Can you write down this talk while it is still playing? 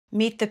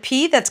Meet the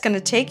P that's going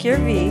to take your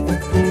V.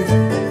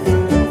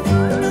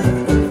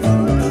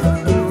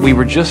 We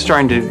were just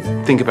starting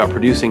to think about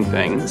producing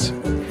things,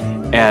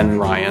 and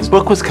Ryan's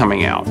book was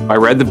coming out. I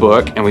read the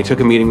book, and we took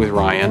a meeting with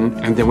Ryan,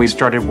 and then we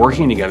started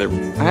working together.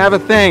 I have a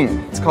thing.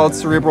 It's called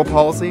cerebral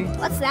palsy.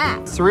 What's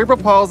that? Cerebral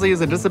palsy is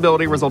a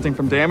disability resulting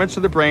from damage to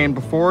the brain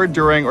before,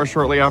 during, or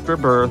shortly after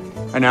birth,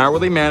 and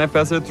outwardly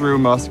manifested through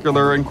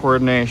muscular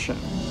incoordination.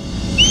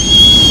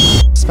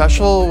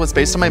 Special was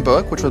based on my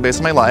book, which was based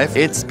on my life.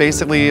 It's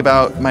basically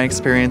about my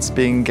experience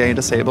being gay and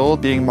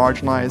disabled, being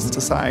marginalized in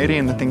society,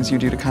 and the things you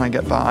do to kind of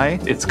get by.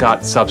 It's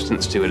got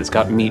substance to it. It's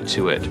got meat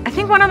to it. I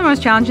think one of the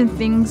most challenging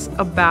things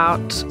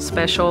about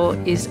Special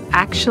is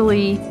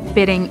actually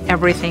fitting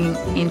everything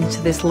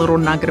into this little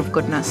nugget of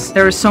goodness.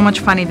 There is so much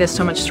funny, there's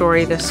so much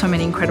story, there's so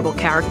many incredible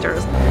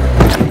characters.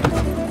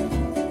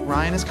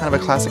 Ryan is kind of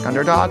a classic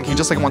underdog. He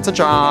just wants a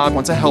job,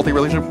 wants a healthy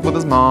relationship with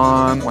his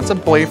mom, wants a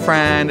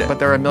boyfriend, but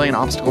there are a million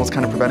obstacles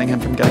kind of preventing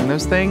him from getting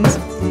those things.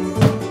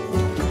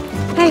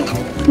 Hey,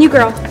 new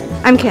girl.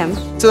 I'm Kim.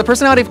 So the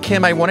personality of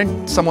Kim, I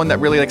wanted someone that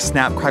really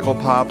snapped,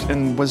 crackled, popped,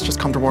 and was just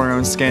comfortable in her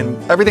own skin.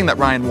 Everything that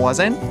Ryan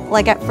wasn't.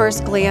 At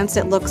first glance,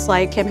 it looks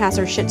like Kim has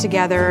her shit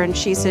together and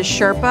she's his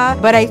Sherpa,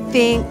 but I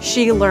think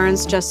she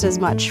learns just as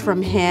much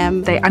from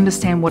him. They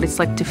understand what it's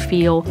like to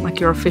feel like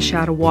you're a fish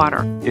out of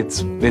water.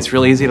 It's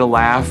really easy to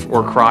laugh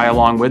or cry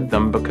along with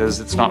them because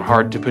it's not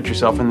hard to put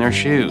yourself in their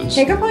shoes.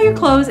 Take off all your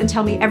clothes and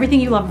tell me everything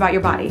you love about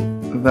your body.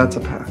 That's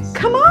a pass.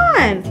 Come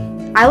on!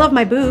 I love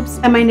my boobs,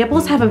 and my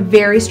nipples have a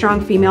very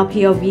strong female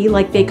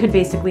POV, they could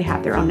basically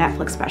have their own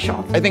Netflix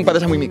special. I think by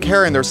the time we meet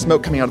Karen, there's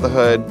smoke coming out of the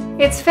hood.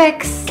 It's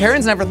fixed.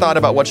 Karen's never thought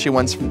about what she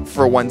wants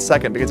for 1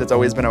 second because it's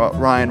always been about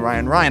Ryan,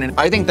 and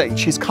I think that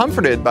she's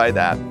comforted by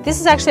that. This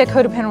is actually a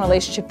codependent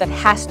relationship that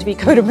has to be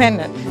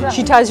codependent. Right.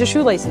 She ties your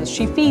shoelaces,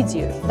 she feeds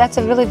you. That's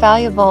a really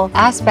valuable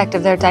aspect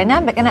of their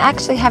dynamic, and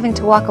actually having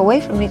to walk away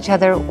from each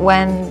other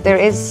when there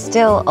is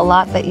still a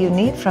lot that you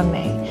need from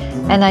me.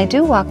 And I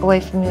do walk away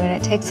from you,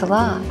 and it takes a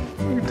lot.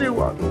 You do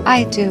what?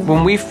 I do.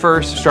 When we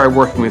first started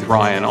working with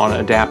Ryan on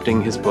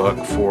adapting his book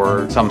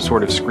for some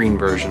sort of screen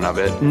version of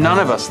it, none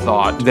of us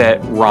thought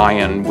that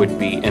Ryan would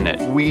be in it.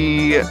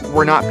 We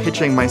were not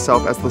pitching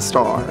myself as the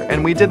star,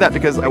 and we did that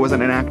because I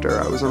wasn't an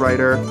actor, I was a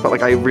writer,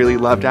 but I really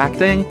loved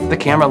acting. The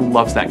camera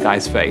loves that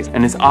guy's face,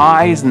 and his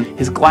eyes, and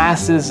his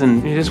glasses,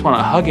 and you just want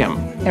to hug him.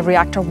 Every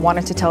actor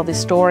wanted to tell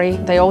this story.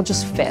 They all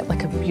just fit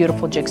like a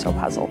beautiful jigsaw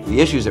puzzle.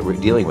 The issues that we're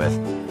dealing with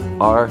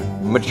are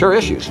mature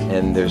issues,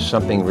 and there's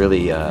something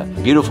really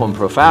beautiful and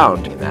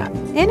profound in that.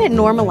 And it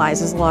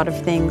normalizes a lot of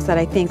things that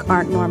I think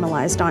aren't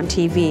normalized on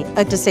TV.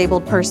 A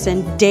disabled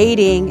person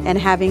dating and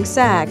having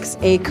sex,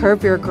 a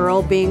curvier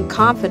girl being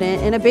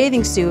confident in a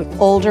bathing suit,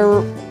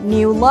 older,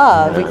 new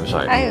love. I'm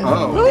sorry.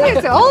 Who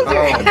is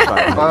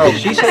older? Did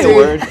she say a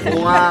word?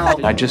 Wow.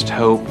 I just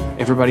hope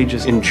everybody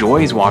just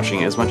enjoys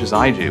watching it as much as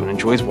I do, and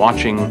enjoys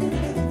watching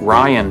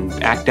Ryan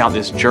act out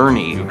this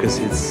journey, because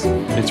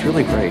it's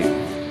really great.